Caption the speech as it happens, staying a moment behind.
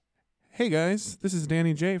Hey guys, this is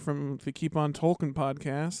Danny J from the Keep on Tolkien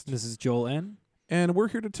podcast, This is Joel N. and we're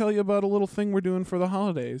here to tell you about a little thing we're doing for the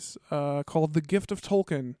holidays called The Gift of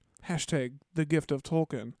Tolkien, hashtag The Gift of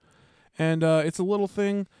Tolkien. And it's a little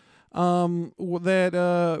thing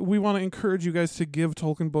that we want to encourage you guys to give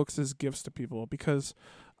Tolkien books as gifts to people, because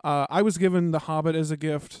I was given The Hobbit as a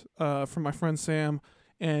gift from my friend Sam,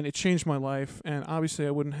 and it changed my life, and obviously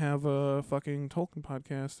I wouldn't have a fucking Tolkien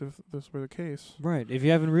podcast if this were the case. Right. If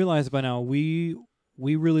you haven't realized by now, we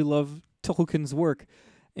really love Tolkien's work,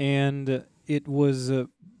 and it was the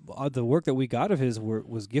work that we got of his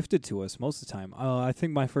was gifted to us most of the time. I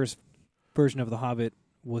think my first version of The Hobbit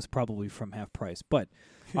was probably from half price, but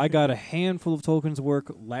I got a handful of Tolkien's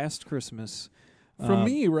work last Christmas. From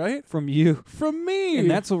me, right? From you. From me!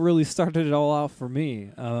 And that's what really started it all off for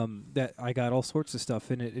me. That I got all sorts of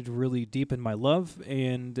stuff, and it really deepened my love.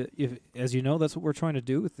 And as you know, that's what we're trying to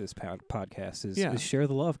do with this podcast is share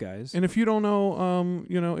the love, guys. And if you don't know,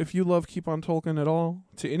 if you love Keep on Tolkien at all,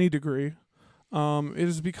 to any degree, it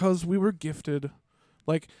is because we were gifted.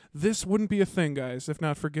 Like, this wouldn't be a thing, guys, if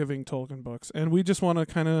not for giving Tolkien books. And we just want to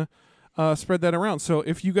kind of spread that around. So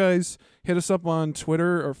if you guys hit us up on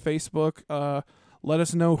Twitter or Facebook, let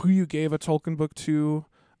us know who you gave a Tolkien book to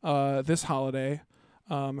this holiday.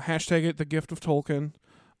 Hashtag it The Gift of Tolkien.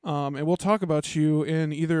 And we'll talk about you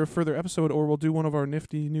in either a further episode or we'll do one of our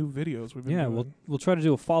nifty new videos we've been doing. We'll try to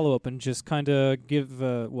do a follow-up and just kind of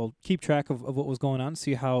keep track of what was going on,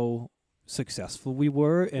 see how successful we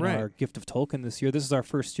were in our Gift of Tolkien this year. This is our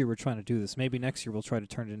first year we're trying to do this. Maybe next year we'll try to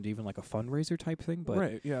turn it into even like a fundraiser type thing. But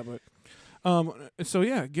right, yeah, but...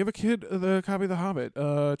 give a kid the copy of The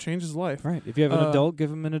Hobbit. Change his life. Right. If you have an adult, give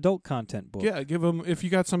him an adult content book. Yeah, give him. If you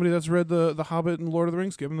got somebody that's read the Hobbit and Lord of the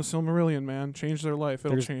Rings, give them the Silmarillion. Man, change their life.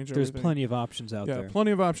 It'll change everything. There's plenty of options out there. Yeah,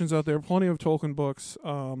 plenty of options out there. Plenty of Tolkien books.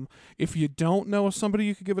 If you don't know somebody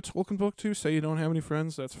you could give a Tolkien book to, say you don't have any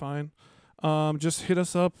friends, that's fine. Just hit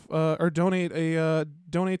us up or donate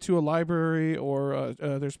to a library or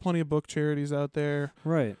there's plenty of book charities out there.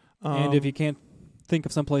 Right. And if you can't think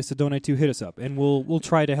of some place to donate to, hit us up, and we'll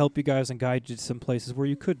try to help you guys and guide you to some places where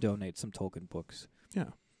you could donate some Tolkien books. Yeah.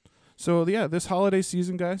 So this holiday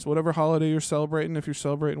season, guys, whatever holiday you're celebrating, if you're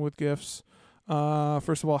celebrating with gifts,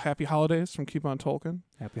 first of all, happy holidays from Keep on Tolkien.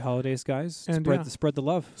 Happy holidays, guys. And spread the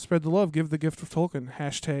love. Spread the love. Give the gift of Tolkien.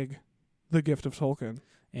 Hashtag the gift of Tolkien.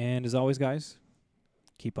 And as always, guys,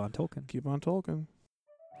 keep on Tolkien. Keep on Tolkien.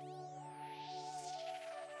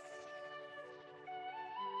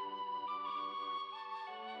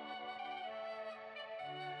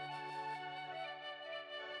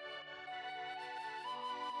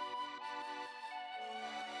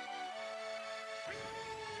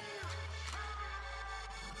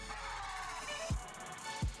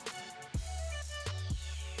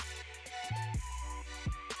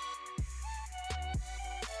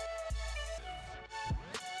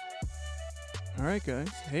 All right, guys.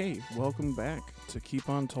 Hey, welcome back to Keep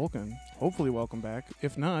on Tolkien. Hopefully welcome back.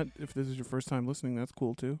 If not, if this is your first time listening, that's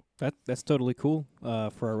cool too. That's totally cool.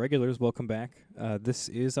 For our regulars, welcome back. This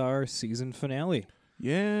is our season finale.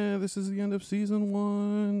 Yeah, this is the end of season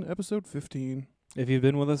 1, episode 15. If you've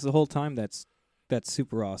been with us the whole time, that's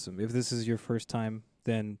super awesome. If this is your first time,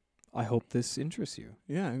 then I hope this interests you.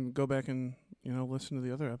 Yeah, and go back and, listen to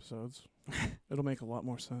the other episodes. It'll make a lot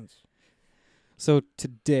more sense. So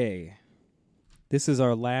today, this is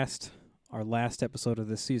our last episode of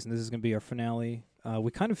this season. This is going to be our finale.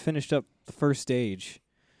 We kind of finished up the first stage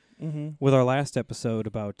with our last episode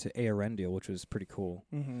about Eärendil, which was pretty cool.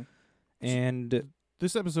 Mm-hmm. And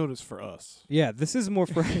this episode is for us. Yeah, this is more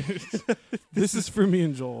for... this is for me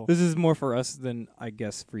and Joel. This is more for us than, I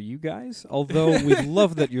guess, for you guys. Although we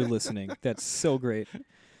love that you're listening. That's so great.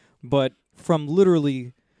 But from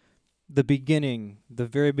literally the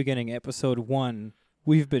very beginning, episode 1...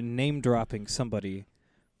 we've been name-dropping somebody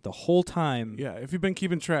the whole time. Yeah, if you've been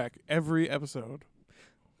keeping track, every episode.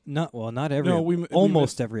 Not every. No,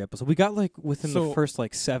 almost every episode. We got within the first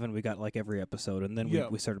 7, we got every episode, and then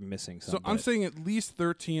we started missing some. So I'm saying at least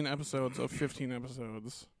 13 episodes of 15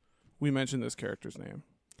 episodes, we mentioned this character's name.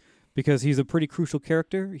 Because he's a pretty crucial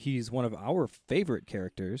character. He's one of our favorite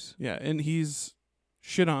characters. Yeah, and he's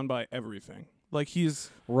shit on by everything. He's...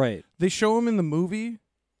 Right. They show him in the movie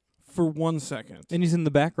for 1 second. And he's in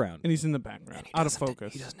the background. Out of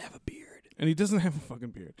focus. He doesn't have a beard. And he doesn't have a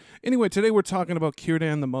fucking beard. Anyway, today we're talking about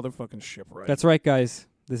Círdan the motherfucking shipwright. That's right, guys.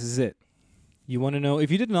 This is it. You want to know, if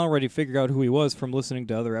you didn't already figure out who he was from listening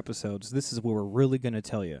to other episodes, this is what we're really going to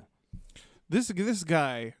tell you. This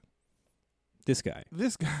guy is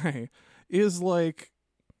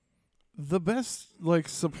the best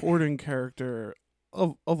supporting character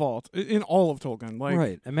of all in all of Tolkien. Like,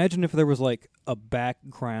 right. Imagine if there was like a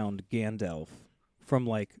background Gandalf from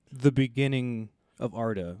like the beginning of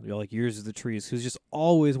Arda, like Years of the Trees, who's just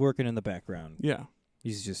always working in the background. yeah,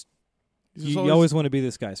 He's just He's just you always want to be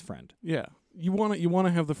this guy's friend. yeah. You want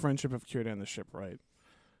to have the friendship of Círdan the Shipwright.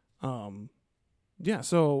 Yeah.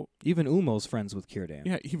 So Even Ulmo's friends with Círdan.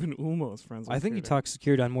 yeah, even Ulmo's friends. With I think he Círdan. talks to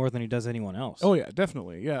Círdan more than he does anyone else. Oh yeah,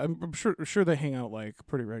 definitely. Yeah, I'm sure they hang out like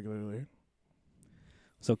pretty regularly.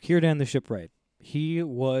 So Círdan the Shipwright, he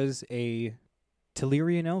was a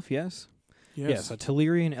Telerian elf, yes? Yes, a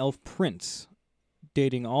Telerian elf prince,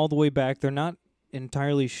 dating all the way back. They're not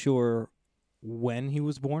entirely sure when he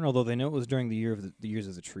was born, although they know it was during the Years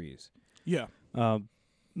of the Trees. Yeah.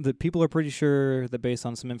 The people are pretty sure that based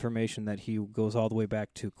on some information that he goes all the way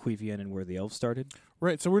back to Cuivién and where the elves started.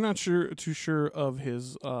 Right. So we're not too sure of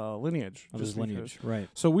his lineage. Of his lineage, right.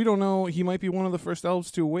 So we don't know. He might be one of the first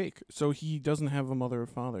elves to awake. So he doesn't have a mother or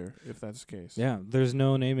father, if that's the case. Yeah, there's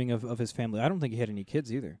no naming of his family. I don't think he had any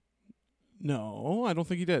kids either. No, I don't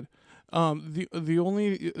think he did. The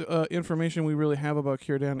only information we really have about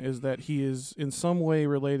Círdan is that he is in some way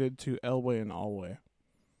related to Elwë and Alwë.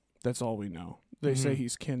 That's all we know. They say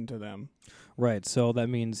he's kin to them. Right, so that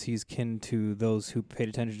means he's kin to those who paid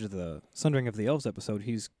attention to the Sundering of the Elves episode.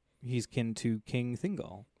 He's kin to King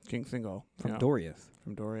Thingol. King Thingol. From Doriath.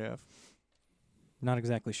 From Doriath. Not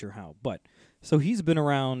exactly sure how, but so he's been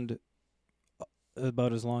around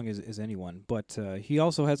about as long as anyone, but he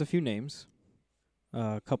also has a few names.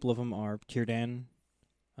 A couple of them are Círdan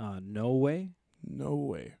Nóë. No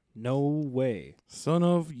way. No way. Son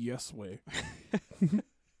of Yes Way.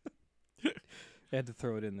 I had to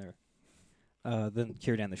throw it in there. Then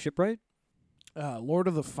Círdan the Shipwright. Lord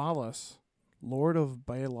of the Falas, Lord of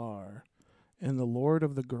Baelar, and the Lord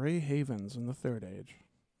of the Grey Havens in the Third Age.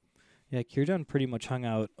 Yeah, Círdan pretty much hung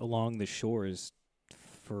out along the shores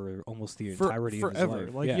for almost the entirety of his forever.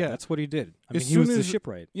 life. Like, yeah, yeah. that's what he did. I As mean, he was soon the as-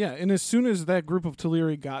 shipwright. Yeah, and as soon as that group of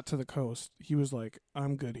Teleri got to the coast, he was like,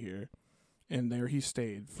 I'm good here. And there he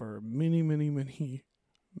stayed for many, many, many,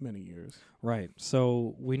 many years. Right.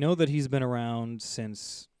 So we know that he's been around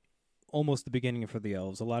since almost the beginning for the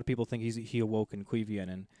elves. A lot of people think he awoke in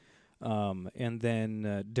Cuiviénen. And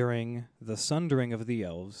then during the Sundering of the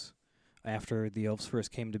elves, after the elves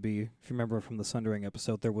first came to be, if you remember from the Sundering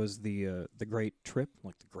episode, there was the Great Trip,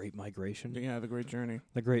 like the Great Migration. Yeah, the Great Journey.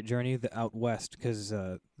 The Great Journey out west, because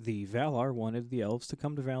the Valar wanted the elves to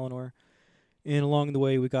come to Valinor. And along the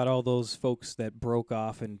way, we got all those folks that broke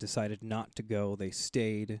off and decided not to go. They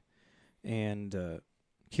stayed. And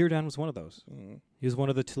Círdan was one of those. Mm. He was one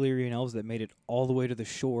of the Telerian elves that made it all the way to the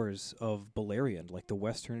shores of Beleriand, like the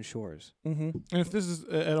western shores. Mm-hmm. And if this is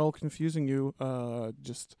at all confusing you,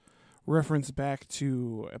 just reference back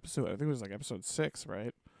to episode, I think it was like episode 6,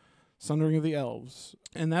 right? Sundering of the Elves.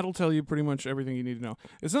 And that'll tell you pretty much everything you need to know.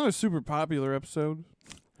 It's not a super popular episode.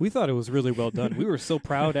 We thought it was really well done. We were so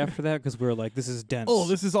proud after that because we were like, this is dense. Oh,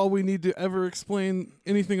 this is all we need to ever explain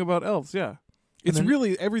anything about elves, yeah. It's then-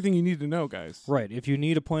 really everything you need to know, guys. Right. If you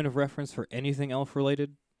need a point of reference for anything elf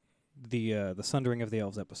related, the Sundering of the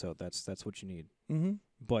Elves episode, that's what you need. Mm-hmm.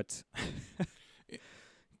 But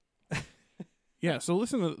Yeah, so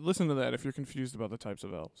listen to that if you're confused about the types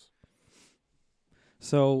of elves.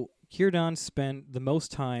 so Círdan spent the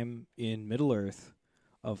most time in Middle Earth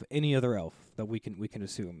of any other elf that we can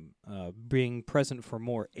assume, being present for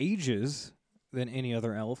more ages than any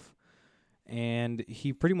other elf. And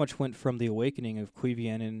he pretty much went from the awakening of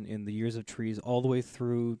Cuiviénen in the Years of Trees all the way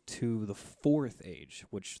through to the Fourth Age,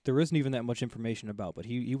 which there isn't even that much information about, but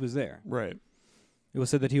he was there. Right. It was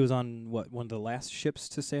said that he was on, one of the last ships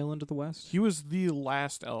to sail into the West? He was the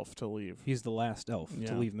last elf to leave. He's the last elf Yeah.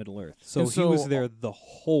 to leave Middle-earth. So And he so- was there the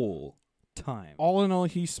whole time. All in all,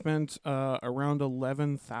 he spent around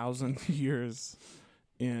 11,000 years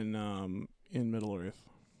in Middle-earth.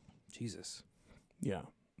 Jesus. Yeah.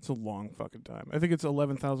 It's a long fucking time. I think it's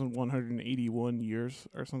 11,181 years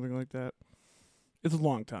or something like that. It's a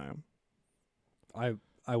long time. I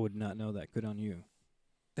would not know that. Good on you.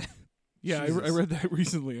 Yeah, I Jesus. read that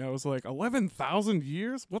recently. I was like, 11,000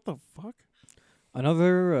 years? What the fuck?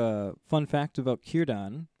 Another fun fact about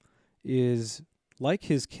Círdan is, like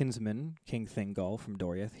his kinsman, King Thingol from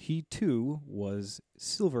Doriath, he too was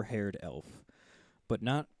silver-haired elf. But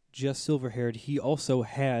not just silver-haired, he also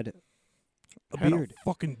had a Had beard. a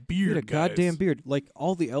fucking He beard, had a guys. goddamn beard. Like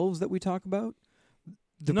all the elves that we talk about,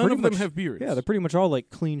 they're None pretty of them much- have beards. Yeah, they're pretty much all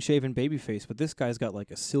like clean-shaven baby face, but this guy's got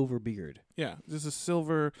like a silver beard. Yeah, this is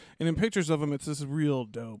silver, and in pictures of him, it's this real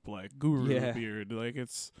dope, like guru Yeah. beard. Like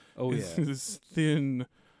it's Oh it's yeah. this thin,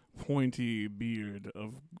 pointy beard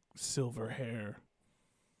of silver hair.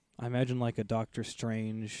 I imagine like a Doctor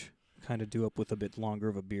Strange kind of do up with a bit longer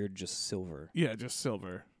of a beard, just silver. Yeah, just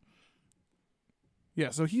silver.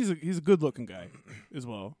 Yeah, so he's a good looking guy as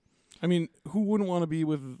well. I mean, who wouldn't want to be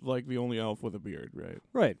with like the only elf with a beard, right?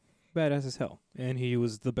 Right. Badass as hell. And he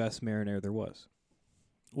was the best mariner there was.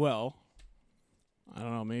 Well, I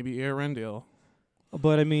don't know, maybe Arendelle.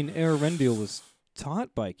 But I mean, Arendelle was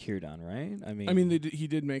taught by Círdan, right? I mean, he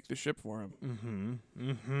did make the ship for him.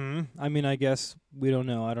 I mean, I guess we don't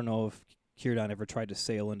know. I don't know if Círdan ever tried to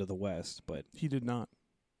sail into the west, but He did not.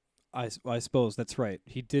 I suppose that's right.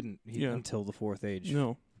 He didn't Yeah. until the Fourth Age.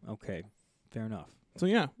 No. Okay, fair enough. So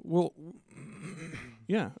yeah, well,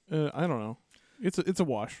 yeah. I don't know. It's a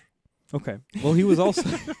wash. Okay. Well, he was also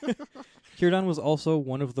Círdan was also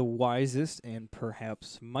one of the wisest and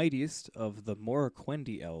perhaps mightiest of the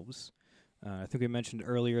Morroquendi elves. I think we mentioned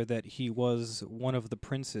earlier that he was one of the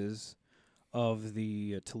princes of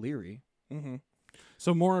the Teleri. Mm-hmm.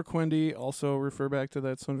 So Morroquendi, also refer back to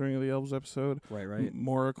that Sundering of the Elves episode. Right.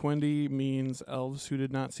 Morroquendi means elves who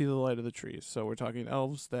did not see the light of the trees. So we're talking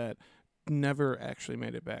elves that never actually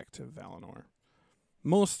made it back to Valinor.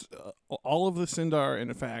 Most, all of the Sindar,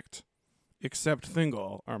 in fact, except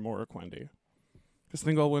Thingol, are Morroquendi. Because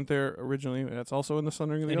Thingol went there originally. That's also in the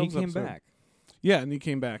Sundering of the And he Elves came episode. back. Yeah, and he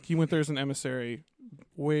came back. He went there as an emissary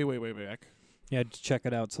way back. Yeah, to check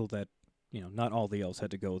it out so that, not all the elves had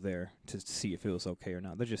to go there to see if it was okay or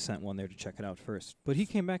not. They just sent one there to check it out first. But he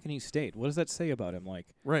came back and he stayed. What does that say about him? Like,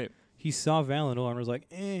 Right. he saw Valinor and was like,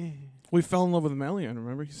 eh. We fell in love with Melian,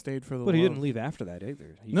 remember? He stayed for the But he love. didn't leave after that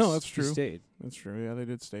either. No, that's true. He stayed. That's true. Yeah, they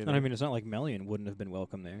did stay there. And I mean, it's not like Melian wouldn't have been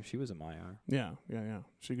welcome there. She was a Maiar. Yeah.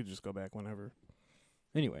 She could just go back whenever.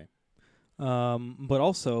 Anyway. But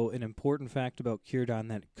also, an important fact about Círdan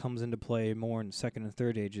that comes into play more in Second and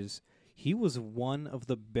Third Ages, he was one of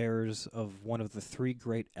the bearers of one of the 3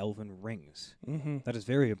 great elven rings. Mm-hmm. That is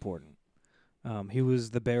very important. He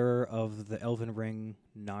was the bearer of the elven ring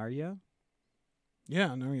Narya. Yeah,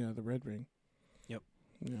 Narya, the red ring. Yep.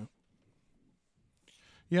 Yeah.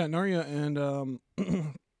 Yeah, Narya and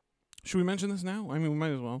should we mention this now? I mean, we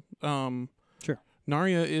might as well. Sure.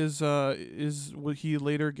 Narya is what he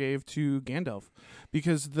later gave to Gandalf,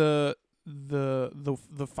 because the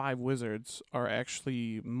 5 wizards are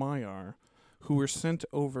actually Maiar, who were sent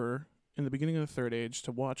over in the beginning of the Third Age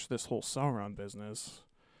to watch this whole Sauron business.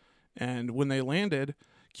 And when they landed,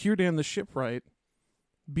 Círdan the shipwright,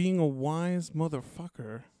 being a wise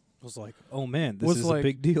motherfucker, Was like, oh man, this Was is like- a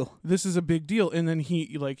big deal. this is a big deal. And then he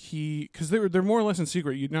because they're more or less in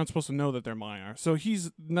secret. You're not supposed to know that they're Maiar. So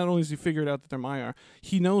he's not only has he figured out that they're Maiar,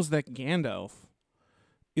 he knows that Gandalf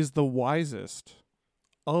is the wisest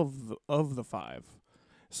of the 5.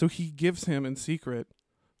 So he gives him in secret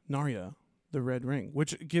Narya, the red ring,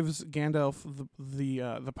 which gives Gandalf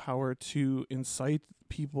the power to incite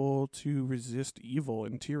people to resist evil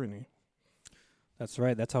and tyranny. That's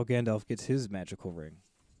right. That's how Gandalf gets his magical ring.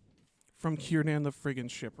 From Círdan the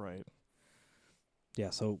friggin' shipwright.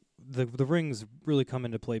 Yeah, so the rings really come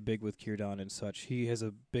into play big with Círdan and such. He has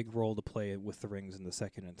a big role to play with the rings in the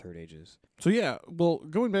Second and Third Ages. So yeah, well,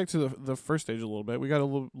 going back to the first stage a little bit, we got a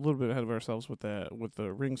little bit ahead of ourselves with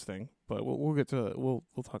the rings thing, but we'll get to we'll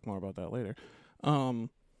talk more about that later.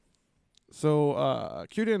 So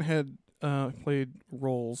Círdan had played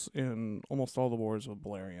roles in almost all the wars of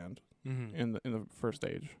Beleriand in the first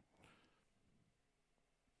age.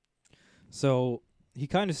 So he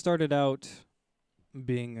kind of started out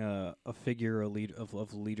being a figure,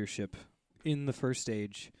 of leadership in the first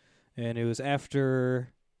age, and it was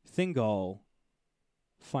after Thingol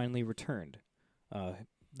finally returned.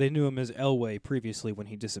 They knew him as Elwë previously when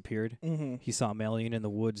he disappeared. Mm-hmm. He saw Melian in the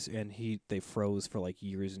woods, and they froze for like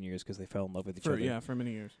years and years because they fell in love with each other. Yeah, for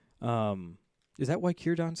many years. Is that why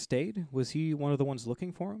Círdan stayed? Was he one of the ones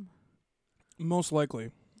looking for him? Most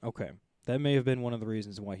likely. Okay. That may have been one of the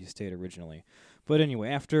reasons why he stayed originally. But anyway,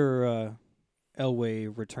 after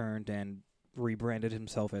Elwë returned and rebranded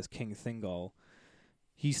himself as King Thingol,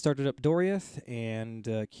 he started up Doriath, and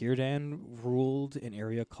Círdan ruled an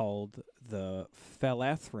area called the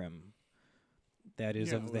Falathrim. That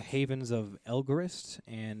is of the havens of Elgarist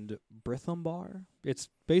and Brithombar. It's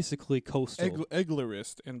basically coastal.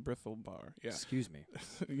 Eglarist and Brithombar. Yeah. Excuse me.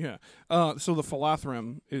 Yeah. So the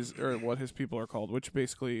Falathrim is what his people are called, which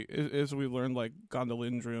basically, as we learned, like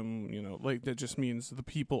Gondolindrim, like that just means the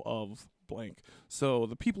people of blank. So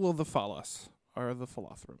the people of the Falas are the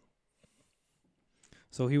Falathrim.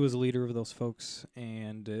 So he was a leader of those folks,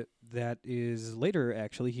 and that is later,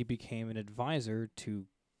 actually, he became an advisor to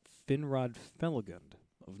Finrod Felagund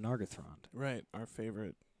of Nargothrond. Right, our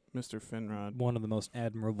favorite Mr. Finrod. One of the most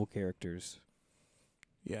admirable characters.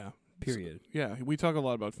 Yeah, period. Yeah, we talk a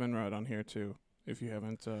lot about Finrod on here too. If you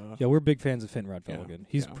haven't, Yeah, we're big fans of Finrod Yeah, Felgen.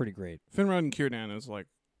 He's yeah. pretty great. Finrod and Círdan is like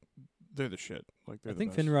they're the shit. Like they're I the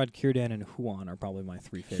think best. Finrod, Círdan, and Huan are probably my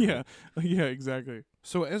 3 favorite. Yeah, exactly.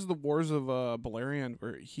 So as the wars of Beleriand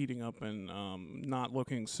were heating up and not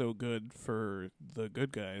looking so good for the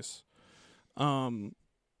good guys, Círdan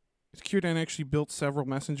actually built several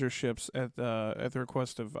messenger ships at the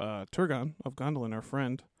request of Turgon of Gondolin, our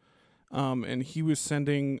friend, and he was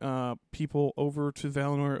sending people over to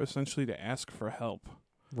Valinor essentially to ask for help.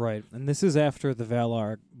 Right, and this is after the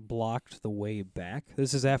Valar blocked the way back.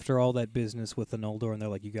 This is after all that business with the Noldor, and they're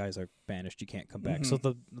like, "You guys are banished. You can't come back." So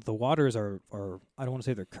the waters are I don't want to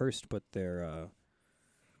say they're cursed, but they're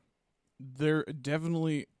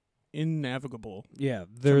definitely innavigable. yeah.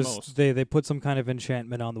 most. They put some kind of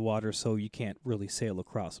enchantment on the water, so you can't really sail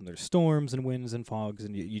across them. There's storms and winds and fogs,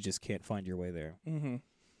 and you just can't find your way there. Mm-hmm.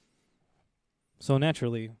 So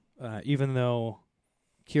naturally, even though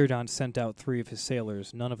Círdan sent out 3 of his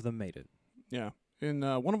sailors, none of them made it. Yeah, and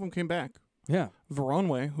one of them came back. Yeah.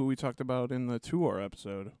 Voronwë, who we talked about in the Tuor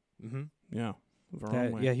episode. Mm-hmm. Yeah,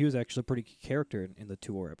 Voronwë. Yeah, he was actually a pretty key character in the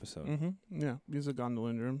Tuor episode. Mm-hmm. Yeah, he's a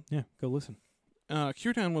Gondolindrum. Yeah, go listen.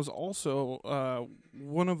 Círdan was also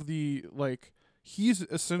one of the, like, he's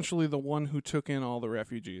essentially the one who took in all the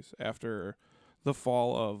refugees after the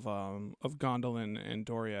fall of Gondolin and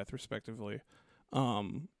Doriath, respectively.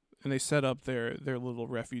 And they set up their little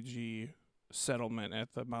refugee settlement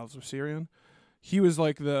at the mouths of Sirion. He was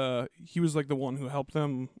like the one who helped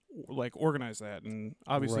them like organize that and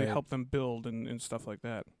obviously help them build and stuff like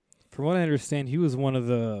that. From what I understand, he was one of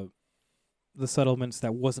the settlements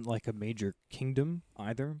that wasn't like a major kingdom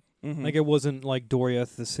either. Mm-hmm. Like it wasn't like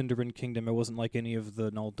Doriath, the Sindarin kingdom. It wasn't like any of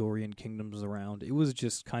the Noldorian kingdoms around. It was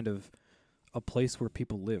just kind of a place where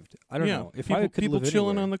people lived. I don't know. If I could people live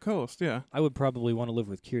chilling anywhere, on the coast, yeah. I would probably want to live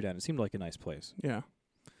with Círdan. It seemed like a nice place. Yeah.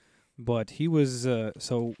 But he was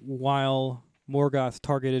so while Morgoth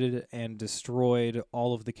targeted and destroyed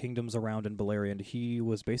all of the kingdoms around in Beleriand, he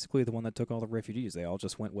was basically the one that took all the refugees. They all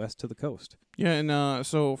just went west to the coast. Yeah, and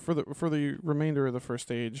so for the remainder of the first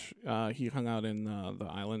stage, he hung out in the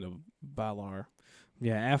island of Valar.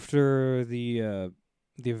 Yeah, after the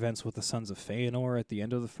events with the Sons of Feanor at the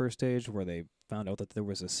end of the first stage, where they found out that there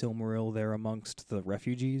was a Silmaril there amongst the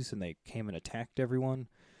refugees, and they came and attacked everyone.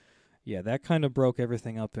 Yeah, that kind of broke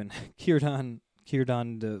everything up, and Círdan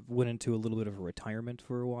went into a little bit of a retirement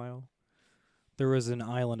for a while. There was an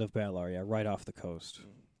island of Valar, yeah, right off the coast.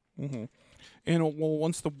 Mm-hmm. And well,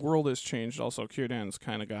 once the world has changed, also Círdan's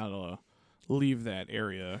kind of got to leave that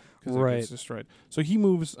area because it gets destroyed. So he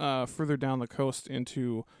moves further down the coast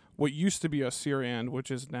into what used to be Osiriand,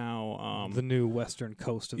 which is now the new western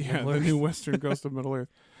coast of Middle Earth. The new western coast of Middle Earth.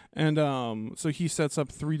 And so he sets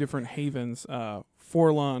up 3 different havens: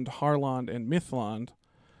 Forlond, Harlond, and Mithlond.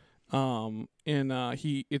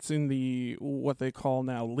 It's in the what they call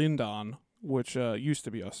now Lindon, which used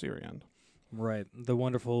to be Osiriand. Right, the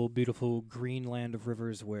wonderful, beautiful green land of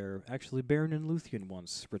rivers where actually Beren and Luthien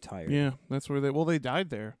once retired. Yeah, that's where they died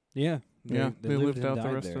there. Yeah, they lived out the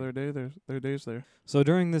rest there. of their days there. So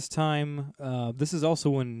during this time, this is also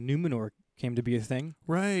when Numenor came to be a thing.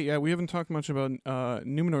 Right. Yeah, we haven't talked much about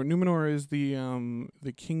Numenor. Numenor is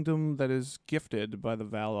the kingdom that is gifted by the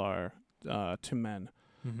Valar to men,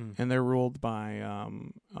 and they're ruled by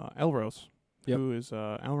Elros, who is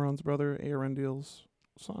Elrond's brother, Eärendil's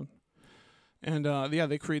son. And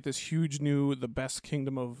they create this huge the best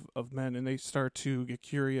kingdom of men, and they start to get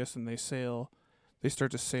curious, and they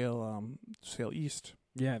start to sail east.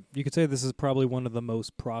 Yeah, you could say this is probably one of the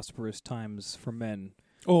most prosperous times for men.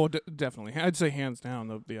 Oh, definitely. I'd say hands down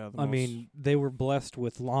the I mean, they were blessed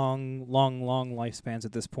with long lifespans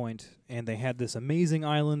at this point, and they had this amazing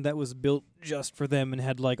island that was built just for them and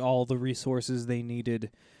had like all the resources they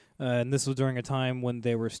needed. And this was during a time when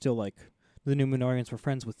they were still like the Numenorians were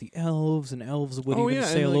friends with the elves, and elves would even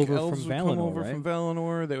sail over from Valinor, come over right? from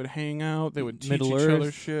Valinor. They would hang out. They would teach Middle each Earth.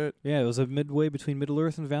 other shit. Yeah, it was a midway between Middle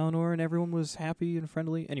Earth and Valinor, and everyone was happy and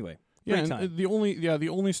friendly. Anyway, great time. The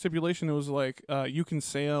only stipulation was like you can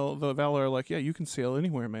sail. The Valar are like, yeah, you can sail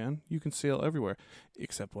anywhere, man. You can sail everywhere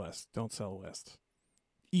except west. Don't sail west.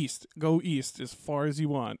 East. Go east as far as you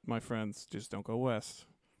want, my friends. Just don't go west.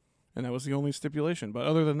 And that was the only stipulation. But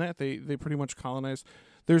other than that, they pretty much colonized.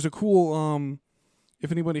 There's a cool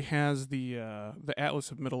if anybody has the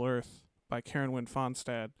Atlas of Middle Earth by Karen Wynne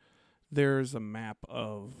Fonstad, there's a map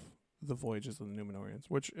of the voyages of the Numenorians,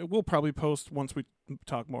 which we'll probably post once we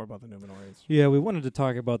talk more about the Numenorians. Yeah, we wanted to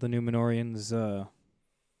talk about the Numenorians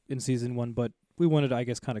in season 1, but we wanted to, I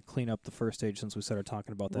guess, kind of clean up the first stage since we started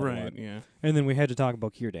talking about that a lot. Yeah. And then we had to talk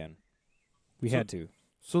about Círdan. We had to.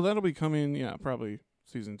 So that'll be coming, probably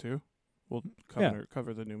season 2. We'll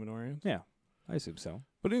cover the Numenorians. Yeah, I assume so.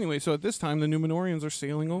 But anyway, so at this time, the Numenorians are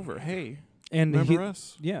sailing over. Hey, And remember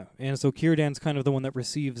us? Yeah, and so Círdan's kind of the one that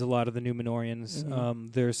receives a lot of the Numenorians.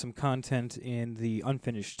 Mhm. There's some content in the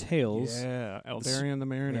Unfinished Tales. Yeah, Eldarion the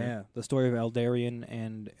Mariner. Yeah, the story of Eldarion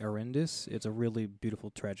and Arendis. It's a really beautiful,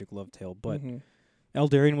 tragic love tale. But Mhm.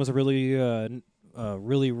 Eldarion was a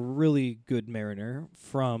really good mariner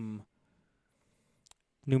from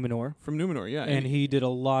Numenor. From Numenor, yeah. And he did a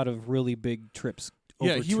lot of really big trips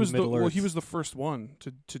over he to was Middle-earth. he was the first one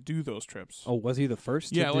to do those trips. Oh, was he the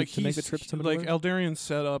first yeah, to make the trips to Middle-earth? Eldarion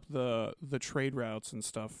set up the trade routes and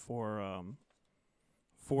stuff for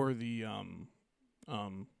the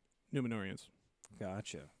Numenorians.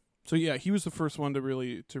 Gotcha. So yeah, he was the first one to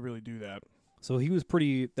really do that. So he was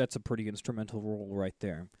that's a pretty instrumental role right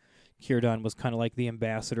there. Círdan was kind of like the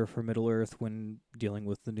ambassador for Middle-earth when dealing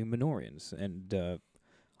with the Numenorians. And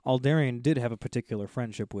Eldarion did have a particular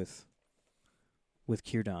friendship with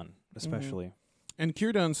Círdan, especially. And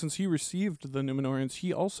Círdan, since he received the Numenorians,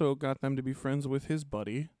 he also got them to be friends with his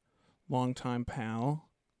buddy, longtime pal,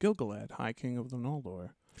 Gil-galad, High King of the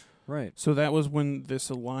Noldor. Right. So that was when this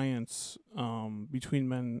alliance between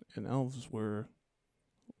men and elves was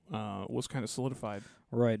kind of solidified.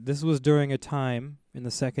 Right. This was during a time in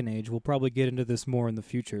the Second Age. We'll probably get into this more in the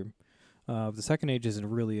future. The Second Age is a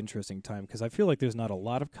really interesting time because I feel like there's not a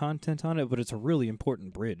lot of content on it, but it's a really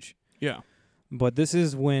important bridge. Yeah. But this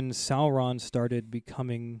is when Sauron started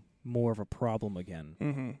becoming more of a problem again.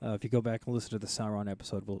 Mm-hmm. If you go back and listen to the Sauron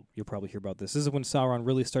episode, you'll probably hear about this. This is when Sauron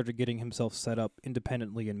really started getting himself set up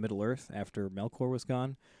independently in Middle-earth after Melkor was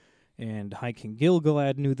gone. And High King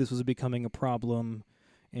Gil-galad knew this was becoming a problem,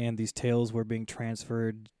 and these tales were being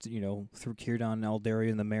transferred, through Círdan and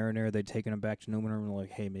Eldarion the Mariner. They'd taken him back to Numenor and were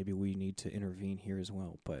like, hey, maybe we need to intervene here as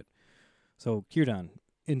well. So Círdan,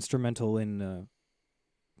 instrumental in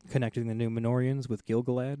connecting the Numenorians with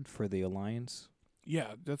Gil-galad for the alliance.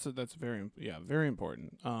 Yeah, that's very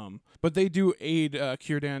important. But they do aid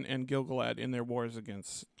Círdan and Gil-galad in their wars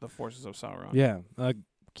against the forces of Sauron. Yeah,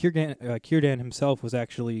 Círdan himself was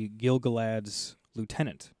actually Gil-galad's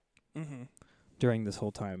lieutenant during this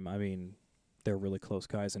whole time. I mean, they're really close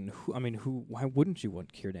guys, and why wouldn't you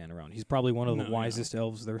want Círdan around? He's probably one of the wisest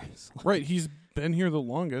elves there is. Right, he's been here the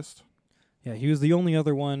longest. Yeah, he was the only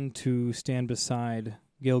other one to stand beside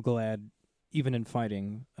Gil-galad, even in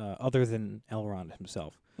fighting, other than Elrond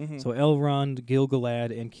himself. Mm-hmm. So Elrond,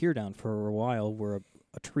 Gil-galad, and Círdan for a while were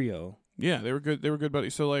a trio. Yeah, they were good. They were good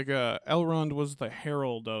buddies. So Elrond was the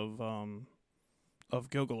herald of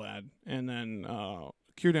Gil-galad, and then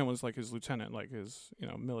Círdan was like his lieutenant, like his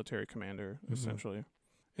military commander essentially. And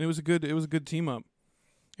it was a good team up,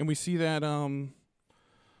 and we see that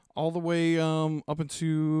all the way up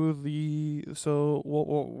into the. So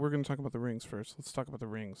we're going to talk about the rings first. Let's talk about the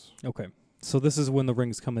rings. Okay. So this is when the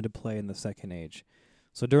rings come into play in the Second Age.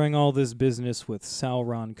 So during all this business with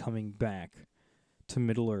Sauron coming back to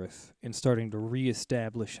Middle-earth and starting to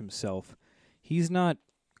reestablish himself, he's not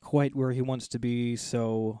quite where he wants to be,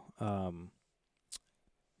 so you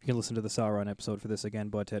can listen to the Sauron episode for this again,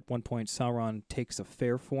 but at one point Sauron takes a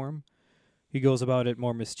fair form. He goes about it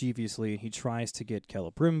more mischievously, and he tries to get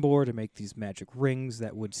Celebrimbor to make these magic rings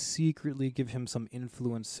that would secretly give him some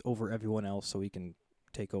influence over everyone else so he can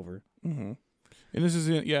take over. Mm-hmm. And this is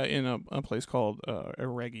in a place called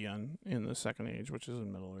Eregion in the Second Age, which is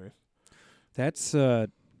in Middle-earth. That's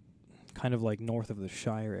kind of like north of the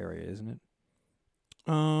Shire area, isn't it?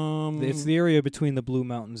 It's the area between the Blue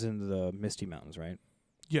Mountains and the Misty Mountains, right?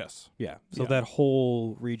 Yes. Yeah. So that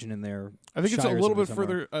whole region in there. I think it's a Shire's little in bit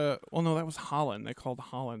somewhere. further. Well, no, that was Holland. They called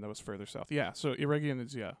Holland. That was further south. Yeah. So Eregion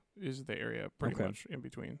is the area pretty much in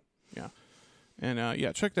between. Yeah.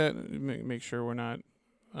 And check that. Make sure we're not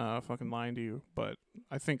fucking lying to you, but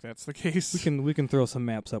I think that's the case. We can throw some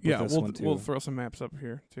maps up with this one too. We'll throw some maps up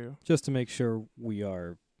here too, just to make sure we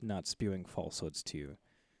are not spewing falsehoods to you.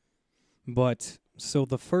 But so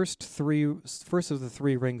the first of the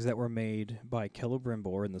three rings that were made by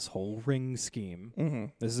Celebrimbor in this whole ring scheme. Mm-hmm.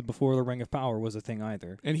 This is before the Ring of Power was a thing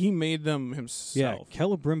either. And he made them himself. Yeah,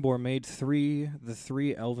 Celebrimbor made the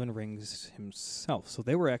three elven rings himself, so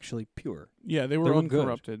they were actually pure. Yeah, they were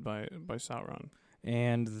uncorrupted by Sauron.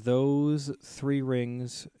 And those three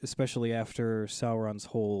rings, especially after Sauron's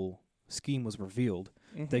whole scheme was revealed,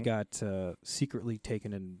 they got secretly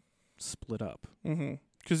taken and split up.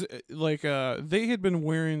 Because they had been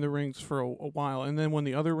wearing the rings for a while, and then when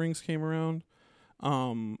the other rings came around,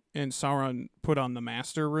 and Sauron put on the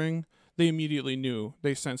Master Ring, they immediately knew.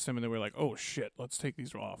 They sensed him, and they were like, "Oh shit, let's take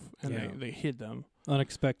these off," and they hid them.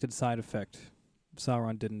 Unexpected side effect.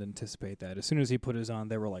 Sauron didn't anticipate that. As soon as he put his on,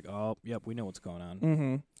 they were like, "Oh, yep, we know what's going on."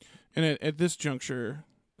 Mm-hmm. And at this juncture,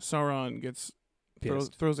 Sauron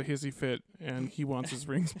throws a hissy fit, and he wants his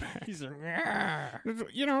rings back. He's like,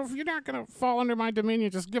 you know, if you're not gonna fall under my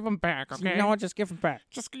dominion, just give them back, okay? You know what? Just give them back.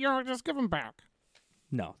 Just give them back.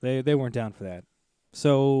 No, they weren't down for that.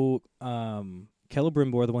 So,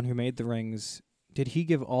 Celebrimbor, the one who made the rings, did he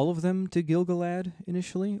give all of them to Gil-galad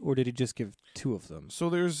initially, or did he just give 2 of them? So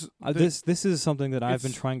there's this is something that I've been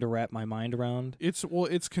it's- trying to wrap my mind around. It's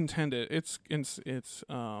contended. It's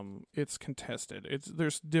contested.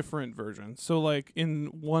 There's different versions. So like in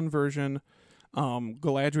one version,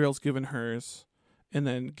 Galadriel's given hers, and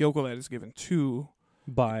then Gil-galad is given 2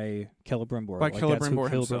 By Celebrimbor. By Like that's who Celebrimbor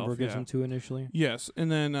Celebrimbor himself, gives yeah. him to initially. Yes,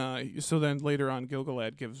 and then so then later on,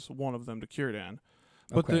 Gil-galad gives one of them to Círdan.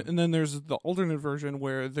 But Okay. and then there's the alternate version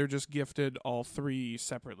where they're just gifted all 3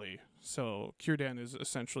 separately. So Círdan is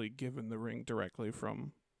essentially given the ring directly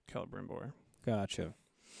from Celebrimbor. Gotcha.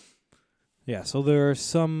 Yeah, so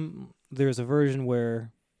there's a version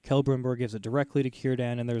where Celebrimbor gives it directly to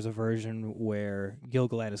Círdan, and there's a version where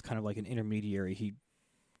Gil-galad is kind of like an intermediary.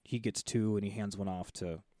 He gets 2 and he hands one off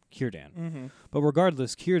to Círdan. Mm-hmm. But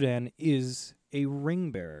regardless, Círdan is a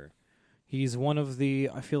ring bearer. He's one of the,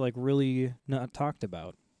 I feel like, really not talked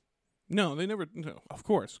about. No, they never. No, of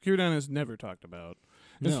course, Círdan is never talked about,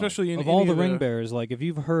 No. especially in of any all the of ring bearers. Like if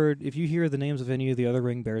you hear the names of any of the other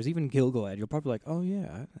ring bearers, even Gil-galad, you'll probably like, oh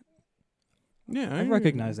yeah, Yeah, I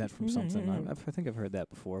recognize that from yeah, something. yeah. I think I've heard that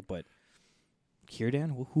before. But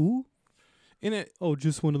Círdan, who? In it, Oh,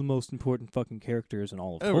 just one of the most important fucking characters in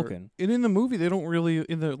all of Ever. Tolkien. and in the movie, they don't really.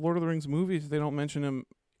 In the Lord of the Rings movies, they don't mention him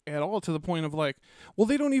at all. To the point of like, well,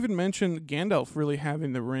 they don't even mention Gandalf really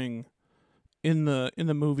having the ring in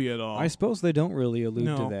the movie at all. I suppose they don't really allude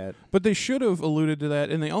No. to that. But they should have alluded to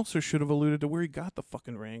that, and they also should have alluded to where he got the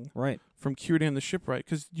fucking ring Right. from Círdan the shipwright,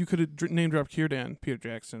 because you could have name dropped Círdan, Peter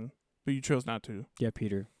Jackson, but you chose not to, Yeah,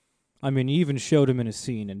 Peter. I mean, you even showed him in a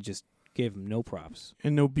scene and just gave him no props.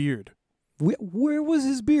 and no beard. Where was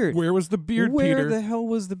his beard? Where was the beard, Where Peter? the hell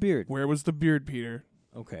was the beard? Where was the beard, Peter?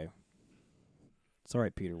 Okay. It's all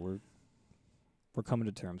right, Peter. We're coming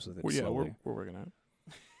to terms with it Well, yeah, slowly. we're working on it.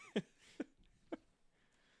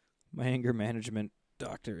 My anger management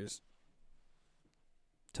doctor is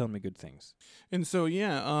telling me good things. And so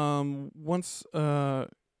once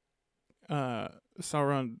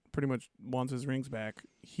Sauron pretty much wants his rings back,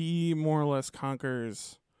 he more or less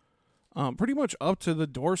conquers pretty much up to the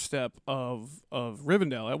doorstep of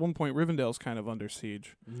Rivendell. At one point, Rivendell's kind of under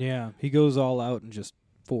siege. Yeah, he goes all out and just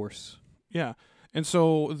force. Yeah, and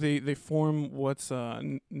so they form what's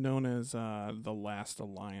known as the Last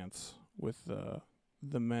Alliance with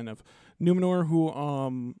the men of Numenor,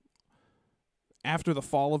 who after the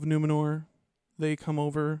fall of Numenor, they come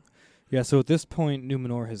over. Yeah, so at this point,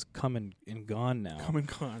 Numenor has come and gone now. Come and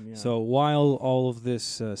gone, yeah. So while all of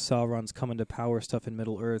this Sauron's coming to power stuff in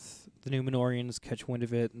Middle Earth, the Numenorians catch wind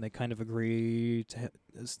of it and they kind of agree to.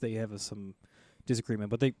 They have some disagreement,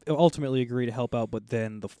 but they ultimately agree to help out. But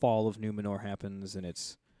then the fall of Numenor happens, and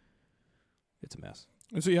it's a mess.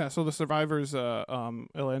 And so the survivors,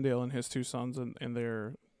 Elendil and his 2 sons and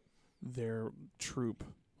their troop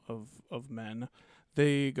of men,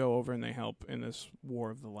 they go over and they help in this War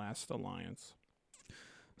of the Last Alliance.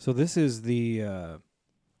 So this is the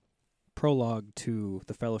prologue to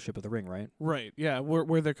the Fellowship of the Ring, right? Right, yeah,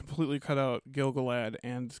 where they completely cut out Gil-galad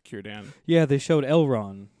and Círdan. Yeah, they showed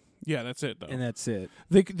Elrond, Yeah, that's it though. and that's it.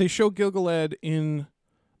 They show Gil-galad in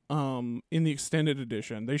the extended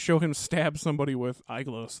edition. They show him stab somebody with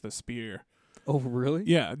Aeglos, the spear. Oh, really?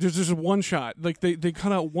 Yeah, there's just one shot. Like they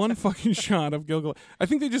cut out one fucking shot of Gil-galad. I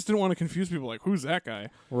think they just didn't want to confuse people. Like, who's that guy?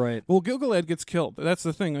 Right. Well, Gil-galad gets killed. That's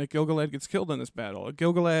the thing. Like Gil-galad gets killed in this battle.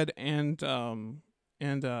 Gil-galad and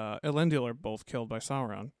Elendil are both killed by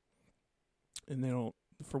Sauron, and they don't,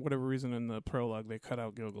 for whatever reason, in the prologue they cut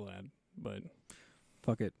out Gil-galad. But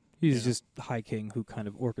Fuck it. He's Yeah. just High King who kind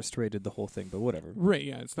of orchestrated the whole thing, but whatever. right,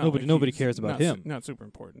 yeah, it's not Nobody like cares he's about not him. Not super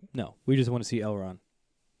important. No, we just want to see Elrond.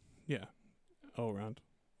 Yeah, Elrond.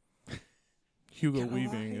 Hugo Get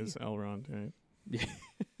Weaving away. is Elrond, right? Yeah.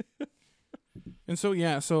 And so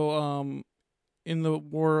in the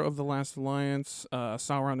War of the Last Alliance,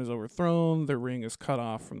 Sauron is overthrown. Their ring is cut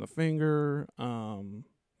off from the finger, and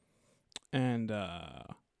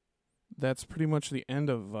that's pretty much the end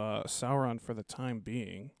of Sauron for the time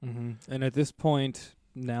being. Mm-hmm. And at this point,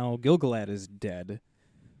 now Gil-galad is dead.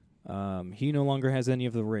 He no longer has any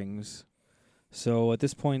of the rings. So at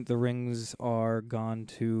this point, the rings are gone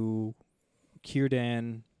to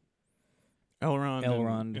Círdan Elrond.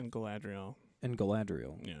 Elrond. And Galadriel. and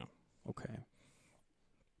Galadriel. Yeah. Okay.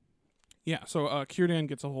 Yeah, so Círdan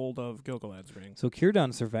gets a hold of Gil-galad's ring. So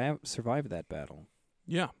Círdan survived that battle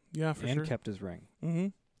Yeah, for and sure. kept his ring Mm-hmm.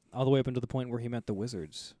 all the way up until the point where he met the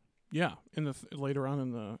wizards. Yeah, in the later on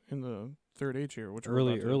in the Third Age here, which we're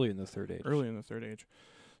Early about to- in the Third Age. early in the Third Age.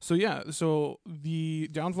 So yeah, so the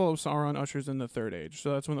downfall of Sauron ushers in the Third Age.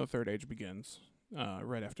 So that's when the Third Age begins.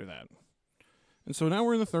 Right after that, and so now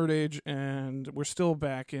we're in the Third Age, and we're still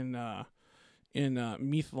back in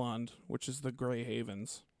Mithland, which is the Grey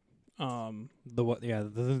Havens.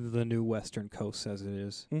 The new western coast as it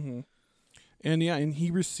is. Mm-hmm. And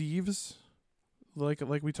he receives, like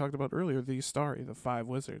we talked about earlier, the Istari, the 5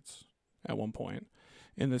 wizards, at one point.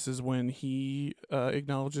 And this is when he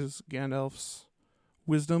acknowledges Gandalf's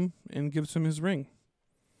wisdom and gives him his ring.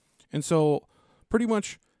 And so, pretty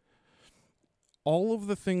much, all of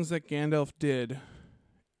the things that Gandalf did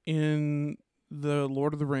in the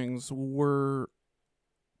Lord of the Rings were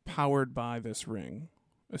powered by this ring,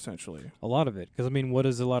 essentially. A lot of it, because I mean, what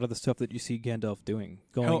is a lot of the stuff that you see Gandalf doing?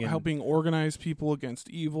 Helping organize people against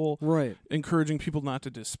evil, right? encouraging people not to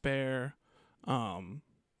despair, and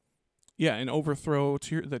overthrow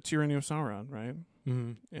the tyranny of Sauron, right?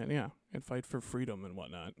 Mm-hmm. And fight for freedom and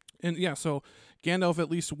whatnot. And so Gandalf at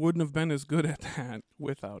least wouldn't have been as good at that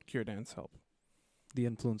without Círdan's help. The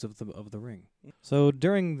influence of the ring. So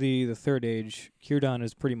during the Third Age, Círdan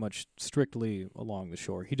is pretty much strictly along the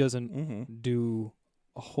shore. He doesn't do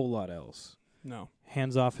a whole lot else. No.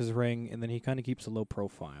 Hands off his ring, and then he kind of keeps a low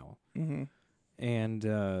profile. Mm-hmm. And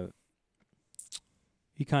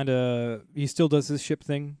he still does his ship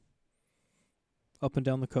thing up and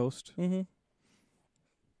down the coast. Mm-hmm.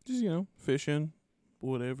 Just, fishing,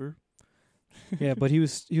 whatever. Yeah, but he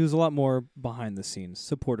was a lot more behind the scenes,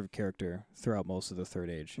 supportive character throughout most of the Third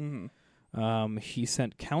Age. Mm-hmm. He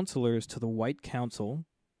sent counselors to the White Council.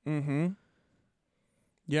 Mm-hmm.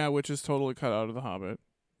 Yeah, which is totally cut out of the Hobbit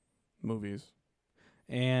movies.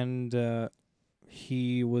 And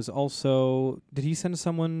he was also... Did he send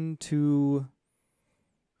somebody to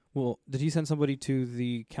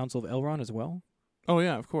the Council of Elrond as well? Oh,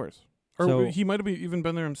 yeah, of course. Or So- he might have even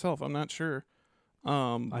been there himself. I'm not sure.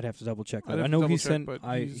 I'd have to double check I'd that. have I to know double he check, sent but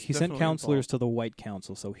he he's sent definitely counselors involved. to the White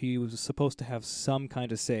Council, so he was supposed to have some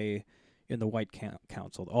kind of say in the White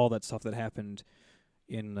Council. All that stuff that happened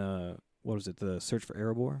in the Search for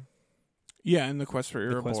Erebor. Yeah, in the Quest for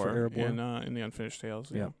The Quest for Erebor, Erebor. in the Unfinished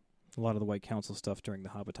Tales. Yeah. A lot of the White Council stuff during the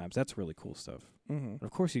Hobbit times. That's really cool stuff. Mm-hmm. And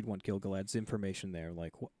of course, you'd want Gil-galad's information there.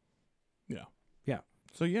 Like, what?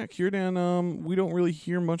 So yeah, Círdan. We don't really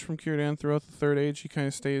hear much from Círdan throughout the Third Age. He kind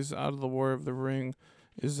of stays out of the War of the Ring,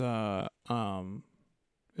 as far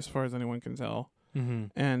as anyone can tell. Mm-hmm.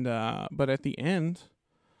 And but at the end,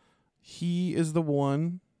 he is the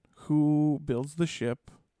one who builds the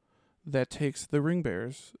ship that takes the ring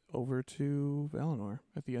bearers over to Valinor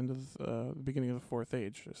at the end of the beginning of the Fourth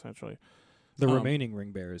Age, essentially. The remaining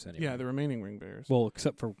ring bearers, anyway. Yeah, the remaining ring bearers. Well,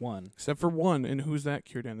 except for one. Except for one, and who's that?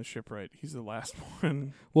 Círdan the Shipwright. He's the last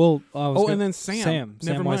one. Well, And then Sam.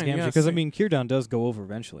 Never Samwise mind. Gamgee. Yeah, Because, I Sam. mean, Círdan does go over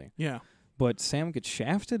eventually. Yeah. But Sam gets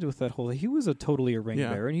shafted with that whole... He was totally a ring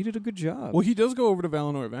Yeah. bearer, and he did a good job. Well, he does go over to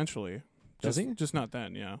Valinor eventually. Does he? Just not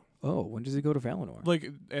then, yeah. Oh, when does he go to Valinor? Like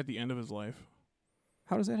at the end of his life.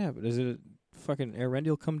 How does that happen? Is it fucking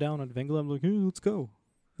Eärendil come down on Vingla? Like, hey, let's go.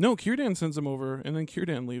 No, Círdan sends him over, and then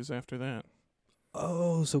Círdan leaves after that.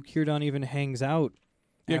 Oh, so Círdan even hangs out.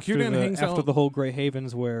 Yeah, after Círdan hangs after out- the whole Grey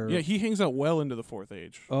Havens where... Yeah, he hangs out well into the Fourth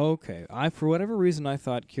Age. Okay. For whatever reason, I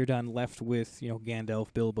thought Círdan left with,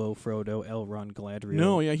 Gandalf, Bilbo, Frodo, Elrond, Galadriel.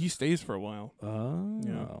 No, yeah, he stays for a while. Oh.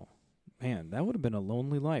 Yeah. Man, that would have been a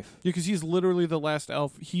lonely life. Yeah, because he's literally the last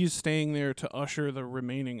elf. He's staying there to usher the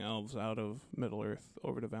remaining elves out of Middle-earth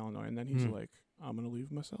over to Valinor, and then he's like, I'm going to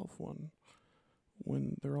leave myself one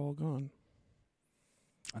when they're all gone.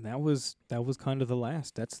 And that was kind of the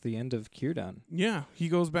last. That's the end of Círdan. Yeah, he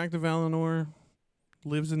goes back to Valinor,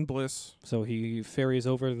 lives in bliss. So he ferries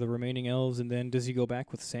over the remaining elves, and then does he go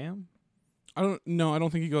back with Sam? I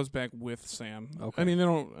don't think he goes back with Sam. Okay. I mean, they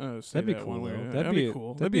don't say That'd be that cool, one way. though. That'd be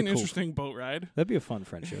cool. That'd be an cool. interesting boat ride. That'd be a fun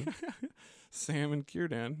friendship. Sam and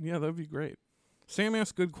Círdan. Yeah, that'd be great. Sam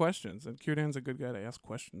asks good questions, and Círdan's a good guy to ask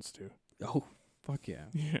questions to. Oh, fuck yeah.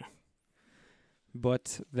 Yeah.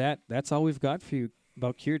 But that's all we've got for you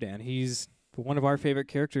about Círdan. He's one of our favorite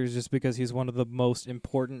characters just because he's one of the most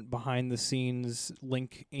important behind-the-scenes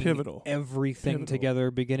linking Pivotal. everything Pivotal.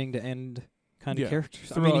 together, beginning to end kind of Yeah.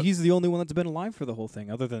 characters. I Throughout- mean, he's the only one that's been alive for the whole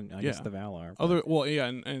thing, other than, I guess, Yeah. the Valar. but-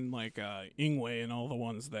 And like Ingwe and all the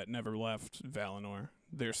ones that never left Valinor,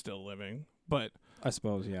 they're still living. But I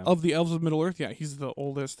suppose, yeah. of the elves of Middle Earth, yeah, he's the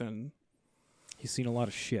oldest, and He's seen a lot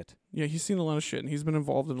of shit. Yeah, he's seen a lot of shit, and he's been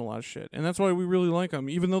involved in a lot of shit. And that's why we really like him,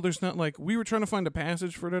 even though there's not, like, we were trying to find a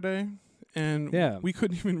passage for today, and we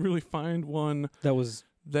couldn't even really find one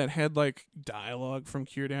that had, like, dialogue from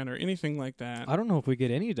Círdan or anything like that. I don't know if we get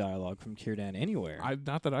any dialogue from Círdan anywhere.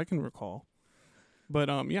 Not that I can recall. But,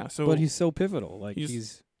 yeah, so... But he's so pivotal. Like,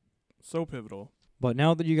 he's so pivotal. But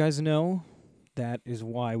now that you guys know, that is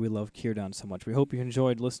why we love Círdan so much. We hope you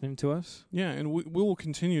enjoyed listening to us. Yeah, and we will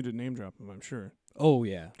continue to name drop him, I'm sure. Oh,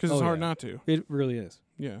 yeah. Because it's hard not to. It really is.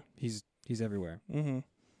 Yeah. He's everywhere. Mm-hmm.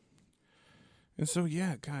 And so,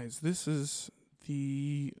 yeah, guys, this is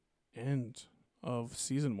the end of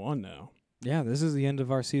Season 1 now. Yeah, this is the end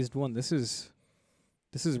of our Season 1. This is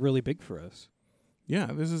really big for us. Yeah,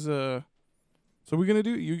 this is a... So we're going to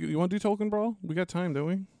do... You want to do Tolkien Brawl? We got time, don't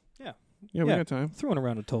we? Yeah, we got time. Throwing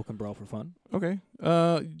around a Tolkien Brawl for fun. Okay.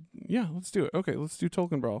 Yeah, let's do it. Okay, let's do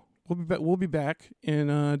Tolkien Brawl. We'll be back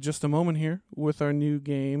in just a moment here with our new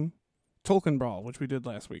game, Tolkien Brawl, which we did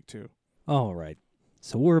last week too. All right.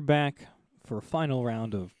 So we're back for a final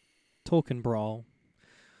round of Tolkien Brawl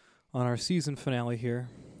on our season finale here.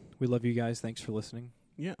 We love you guys. Thanks for listening.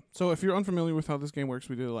 Yeah. So if you're unfamiliar with how this game works,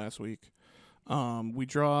 we did it last week. We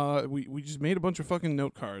just made a bunch of fucking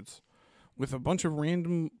note cards with a bunch of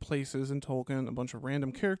random places in Tolkien, a bunch of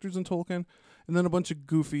random characters in Tolkien, and then a bunch of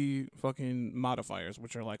goofy fucking modifiers,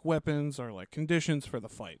 which are like weapons or like conditions for the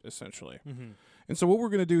fight, essentially. Mm-hmm. And so what we're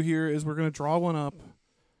going to do here is we're going to draw one up,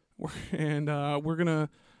 and we're going to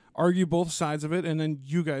argue both sides of it, and then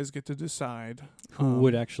you guys get to decide who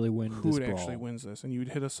would actually win who this would brawl. actually wins this. And you'd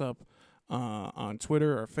hit us up on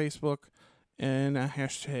Twitter or Facebook and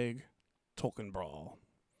hashtag Tolkien Brawl.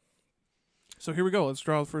 So here we go. Let's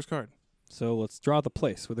draw the first card. So let's draw the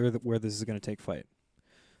place where this is going to take fight.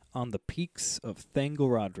 On the peaks of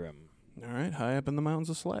Thangorodrim. All right, high up in the mountains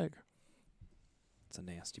of Slag. It's a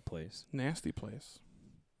nasty place. Nasty place.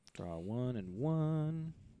 Draw 1 and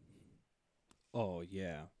 1. Oh,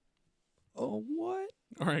 yeah. Oh, what?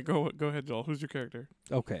 All right, go ahead, Joel. Who's your character?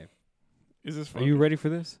 Okay. Is this fun? Are you ready for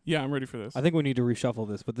this? Yeah, I'm ready for this. I think we need to reshuffle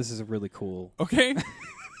this, but this is really cool. Okay.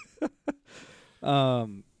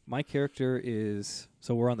 My character is...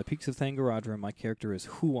 So we're on the peaks of Thangorodrim. My character is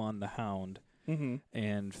Huon the Hound. Mm-hmm.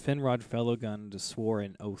 And Finrod Felagund swore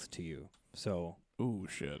an oath to you. So... Ooh,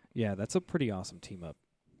 shit. Yeah, that's a pretty awesome team up.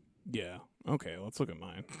 Yeah. Okay, let's look at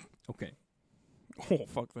mine. Okay. Oh,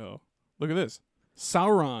 fuck, though. Look at this.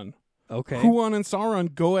 Sauron. Okay. Huon and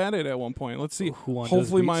Sauron go at it at one point. Let's see. Huon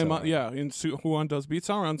hopefully does beat Sauron. Huon does beat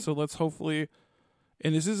Sauron, so let's hopefully...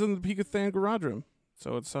 And this is in the peak of Thangorodrim,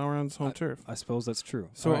 so it's Sauron's home turf. I suppose that's true.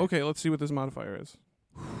 So, right. okay, let's see what this modifier is.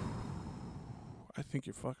 I think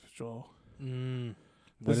you're fucked, Joel.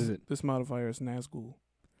 What is it? This modifier is Nazgul.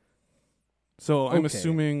 So I'm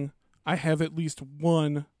assuming I have at least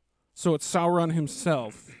one. So it's Sauron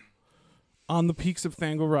himself on the peaks of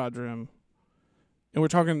Thangorodrim. And we're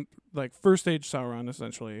talking like first age Sauron,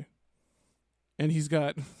 essentially. And he's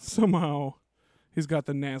got the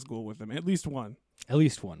Nazgul with him. At least one. At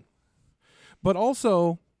least one. But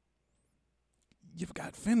also, you've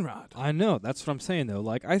got Finrod. I know. That's what I'm saying, though.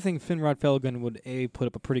 Like, I think Finrod Felagund would, put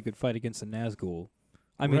up a pretty good fight against the Nazgul.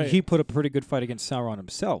 I mean, he put up a pretty good fight against Sauron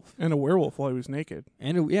himself. And a werewolf while he was naked.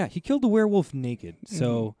 And, he killed the werewolf naked. Mm-hmm.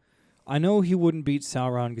 So, I know he wouldn't beat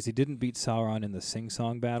Sauron because he didn't beat Sauron in the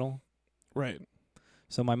sing-song battle. Right.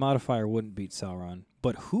 So, my modifier wouldn't beat Sauron.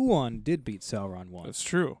 But Huon did beat Sauron once. That's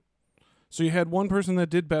true. So you had one person that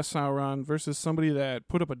did best Sauron versus somebody that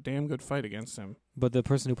put up a damn good fight against him. But the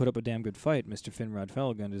person who put up a damn good fight, Mr. Finrod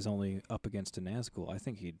Felagund, is only up against a Nazgul. I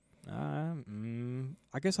think he'd...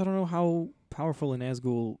 I guess I don't know how powerful a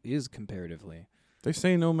Nazgul is comparatively. They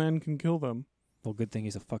say no man can kill them. Well, good thing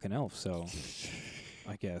he's a fucking elf, so...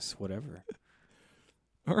 I guess, whatever.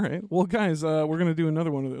 All right. Well, guys, we're going to do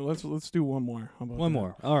another one. Let's do one more. How about one that?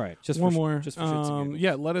 more. All right. Just one for more. Just for shits and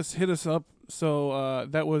giggles. Yeah, hit us up. So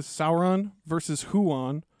that was Sauron versus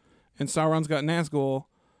Huon, and Sauron's got Nazgul,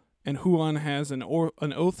 and Huon has an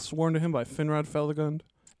oath sworn to him by Finrod Felagund,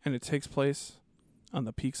 and it takes place on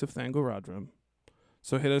the peaks of Thangorodrim.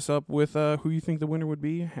 So hit us up with who you think the winner would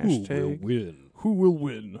be. Hashtag Who will win? Who will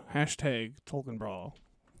win? Hashtag Tolkien Brawl.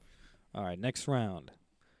 All right, next round.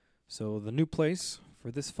 So the new place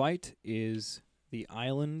for this fight is the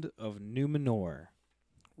island of Numenor.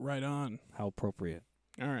 Right on. How appropriate.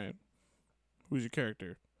 All right. Who's your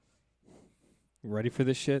character? Ready for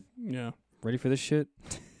this shit? Yeah. Ready for this shit?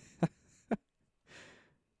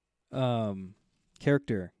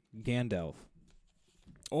 Character, Gandalf.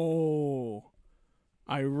 Oh.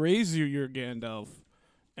 I raise you, your Gandalf,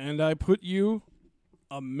 and I put you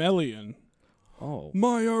a Melian. Oh.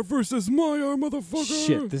 Maiar versus Maiar, motherfucker.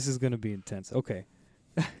 Shit, this is going to be intense. Okay.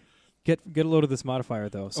 Get a load of this modifier,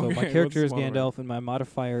 though. So Okay, my character is what's the modifier? Gandalf, and my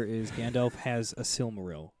modifier is Gandalf has a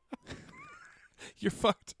Silmaril. You're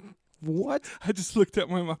fucked. What? I just looked at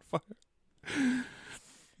my modifier.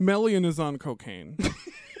 Melian is on cocaine.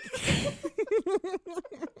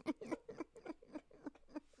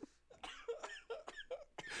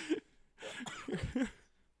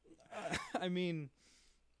 I mean,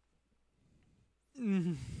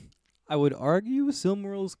 I would argue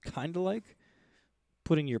Silmaril's kind of like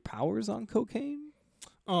putting your powers on cocaine.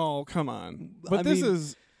 Oh, come on. But I this mean-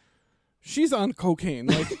 is... She's on cocaine.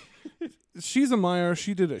 Like, she's a Maiar.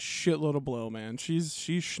 She did a shitload of blow, man. She's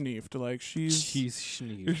schneefed. Like, she's... She's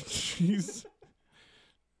she's...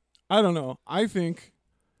 I don't know. I think...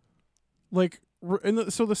 Like...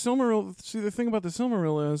 So the Silmaril... See, the thing about the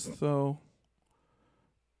Silmaril is, though...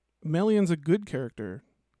 Melian's a good character.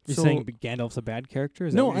 You're So- saying Gandalf's a bad character?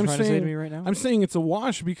 Is that No, what you're I'm trying to say saying- to me right now? I'm saying it's a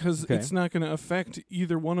wash because Okay. it's not going to affect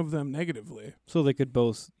either one of them negatively. So they could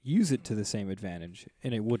both use it to the same advantage,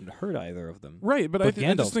 and it wouldn't hurt either of them. Right, but But I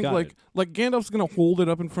Gandalf's just think got like Gandalf's going to hold it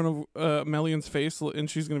up in front of Melian's face and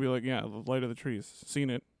she's going to be like, yeah, the light of the trees, seen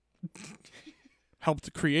it. Helped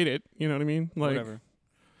to create it, you know what I mean? Like, Whatever.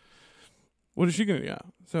 what is she going to do? Yeah.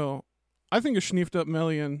 So I think a schneefed up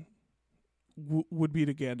Melian would beat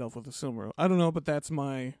a Gandalf with a Silmaril. I don't know, but that's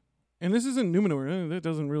my... And this isn't Numenor. That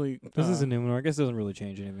doesn't really... This is a Numenor. I guess it doesn't really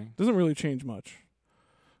change anything. Doesn't really change much.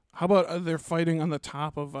 How about they're fighting on the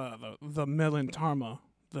top of the Melentarma?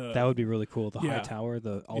 That would be really cool. The high yeah. tower,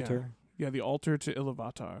 the altar, Yeah, the altar to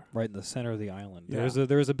Iluvatar. right in the center of the island. Yeah.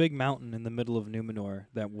 There's a big mountain in the middle of Numenor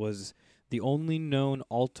that was the only known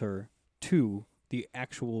altar to the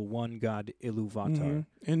actual one god Iluvatar. Mhm.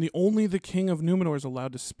 And only the king of Numenor is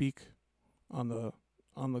allowed to speak on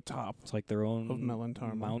the top It's like their own of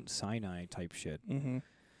Melentarma. Mount Sinai type shit. Mm-hmm.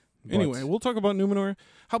 But Anyway, we'll talk about Numenor.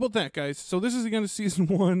 How about that, guys? So this is the end of season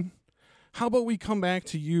 1. How about we come back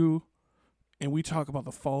to you and we talk about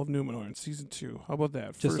the fall of Numenor in season 2? How about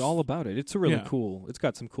that? just First- all about it. It's a really Yeah. cool. It's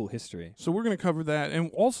got some cool history. So we're going to cover that.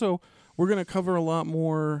 And also, we're going to cover a lot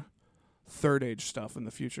more Third Age stuff in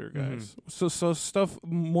the future, guys. So stuff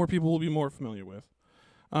more people will be more familiar with.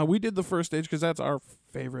 We did the First Age because that's our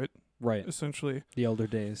favorite, Right. essentially. The Elder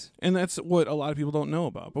Days. And that's what a lot of people don't know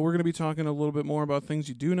about. But we're going to be talking a little bit more about things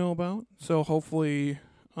you do know about. So hopefully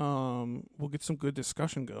we'll get some good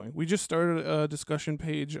discussion going. We just started a discussion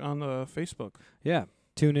page on the Facebook. Yeah.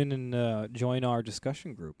 Tune in and join our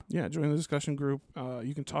discussion group Yeah, join the discussion group.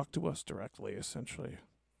 You can talk to us directly, essentially.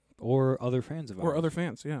 or other fans of ours. Or other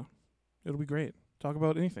fans, yeah. It'll be great. Talk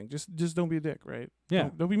about anything. Just don't be a dick, right?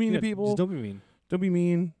 Yeah. Don't be mean Yeah, to people. Just don't be mean. Don't be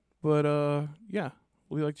mean. But yeah,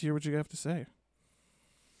 we like to hear what you have to say.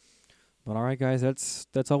 But all right, guys,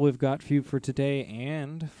 that's all we've got for you for today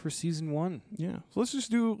and for season 1. Yeah. So let's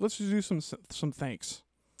just do some thanks.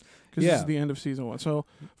 Because this Yeah. is the end of season 1. So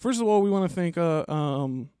first of all, we want to thank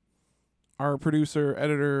our producer,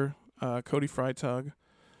 editor, Cody Freitag,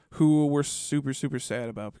 who we're super, super sad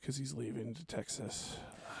about because he's leaving to Texas.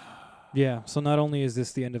 Yeah. So not only is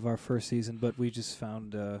this the end of our first season, but we just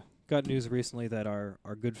got news recently that our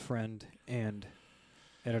good friend and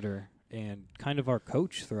editor and kind of our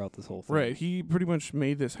coach throughout this whole thing. Right. He pretty much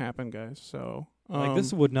made this happen, guys. So Like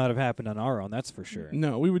this would not have happened on our own, that's for sure.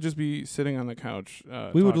 No, we would just be sitting on the couch. We would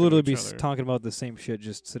talking to literally each be other. talking about the same shit,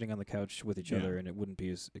 just sitting on the couch with each Yeah. other, and it wouldn't be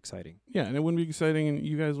as exciting. Yeah, and it wouldn't be exciting, and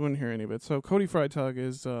you guys wouldn't hear any of it. So Cody Freitag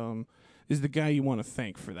is the guy you want to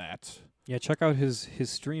thank for that. Yeah, check out his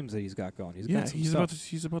streams that he's got going. He's got some stuff.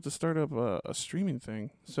 he's about to start up a streaming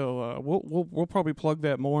thing. So we'll probably plug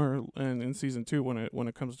that more in season 2 when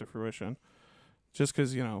it comes to fruition. Just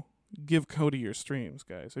because give Cody your streams,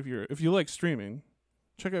 guys. If you like streaming,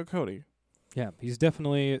 check out Cody. Yeah, he's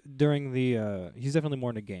definitely he's definitely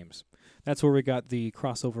more into games. That's where we got the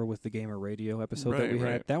crossover with the Gamer Radio episode that we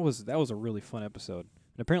Right. had. That was a really fun episode,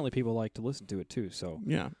 and apparently people like to listen to it too. So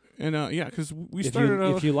Yeah, and because we if started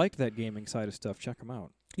out. if you liked that gaming side of stuff, check them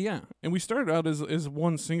out. Yeah, and we started out as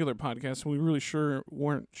one singular podcast, and we really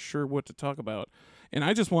weren't sure what to talk about. And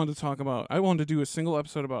I just wanted to do a single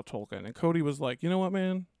episode about Tolkien. And Cody was like, you know what,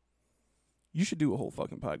 man? You should do a whole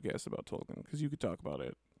fucking podcast about Tolkien because you could talk about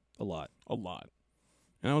it A lot. a lot.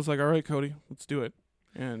 And I was like, all right, Cody, let's do it.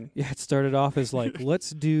 And Yeah, it started off as like, let's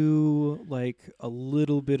do like a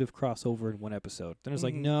little bit of crossover in one episode. Then it was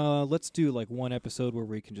like, Mhm. no, let's do like one episode where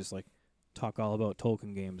we can just like talk all about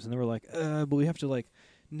Tolkien games. And then we're like, but we have to like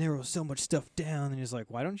narrow so much stuff down. And he's like,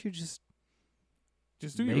 why don't you just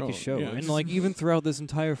do make your a own. show? Yeah, And just- like even throughout this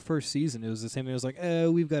entire first season, it was the same thing. It was like,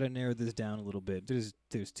 we've got to narrow this down a little bit. There's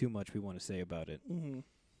too much we want to say about it. Mhm.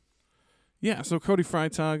 Yeah, so Cody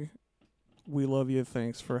Freitag, we love you.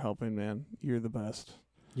 Thanks for helping, man. You're the best.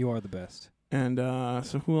 You are the best. And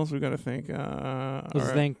so who else we got to thank?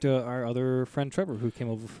 Let's thank our other friend Trevor, who came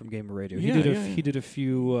over from Gamer Radio. He Yeah, did a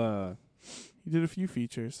few. He did a few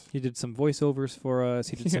features. He did some voiceovers for us.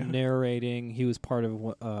 He did Yeah. some narrating. He was part of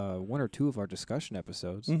one or two of our discussion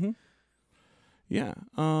episodes. Mm-hmm. Yeah.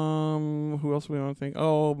 Who else we want to thank?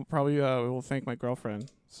 Oh, probably we'll thank my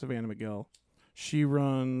girlfriend, Savannah McGill. She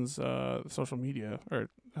runs social media, or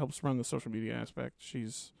helps run the social media aspect.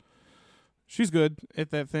 She's good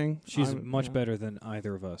at that thing. She's much better than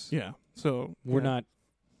either of us. Yeah. So We're yeah.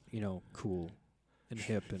 not, cool and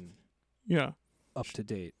hip and Yeah. up to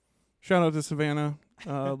date. Shout out to Savannah.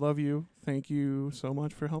 Love you. Thank you so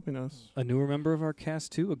much for helping us. A newer member of our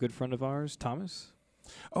cast too, a good friend of ours, Thomas.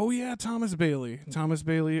 Oh yeah, Thomas Bailey. Thomas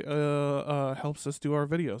Bailey helps us do our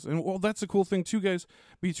videos, and well, that's a cool thing too, guys.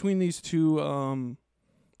 Between these two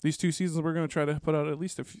seasons, we're gonna try to put out at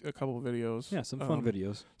least a couple of videos. Yeah, some fun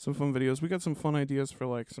videos. Some fun videos. We got some fun ideas for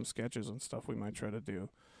like some sketches and stuff we might try to do,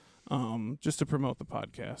 just to promote the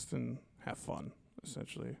podcast and have fun,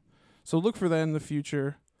 essentially. So look for that in the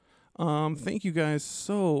future. Thank you guys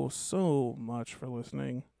so much for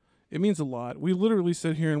listening. It means a lot. We literally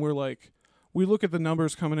sit here and we're like, we look at the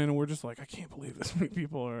numbers coming in and we're just like, I can't believe this many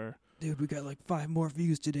people are. Dude, we got like 5 more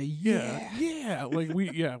views today. Yeah. Like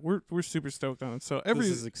we're super stoked on it. So This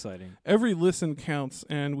is exciting. every listen counts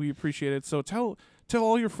and we appreciate it. So tell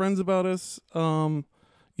all your friends about us.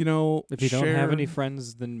 If you don't have share- any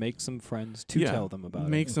friends, then make some friends to tell them about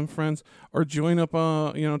Make it. some friends, or join up.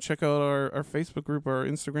 Check out our Facebook group or our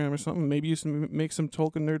Instagram or something. Maybe you can make some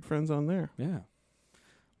Tolkien nerd friends on there. Yeah.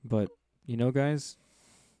 But, guys,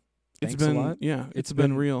 It's thanks been a lot. it's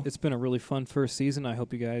been real. It's been a really fun first season. I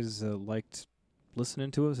hope you guys liked listening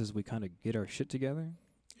to us as we kind of get our shit together.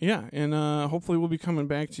 Yeah, and hopefully we'll be coming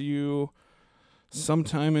back to you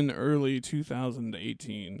sometime in early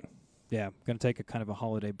 2018. Yeah, I'm going to take a kind of a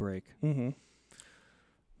holiday break.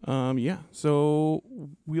 Mm-hmm. Yeah. So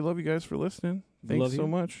we love you guys for listening. Thanks Love so you.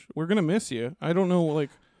 much. We're gonna miss you. I don't know, like.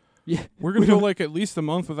 Yeah, We're gonna go like at least a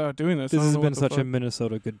month without doing this. This I don't has know been what the such a fuck.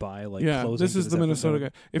 Minnesota goodbye. Yeah, closing this to is the Minnesota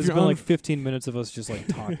episode. guy. If It's you're been like 15 minutes of us just like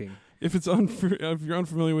talking. if you're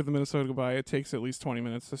unfamiliar with the Minnesota goodbye, it takes at least 20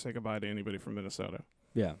 minutes to say goodbye to anybody from Minnesota.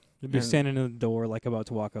 Yeah, you'd be And- standing in the door, like about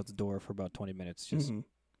to walk out the door for about 20 minutes. Just Mhm.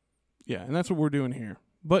 Yeah, and that's what we're doing here.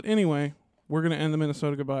 But anyway, we're gonna end the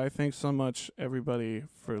Minnesota goodbye. Thanks so much, everybody,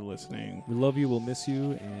 for listening. we love you. We'll miss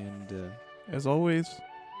you. And As always,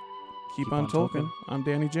 keep on on Tolkien. Tolkien. I'm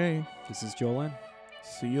Danny J. this is Joel N.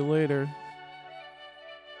 See you later.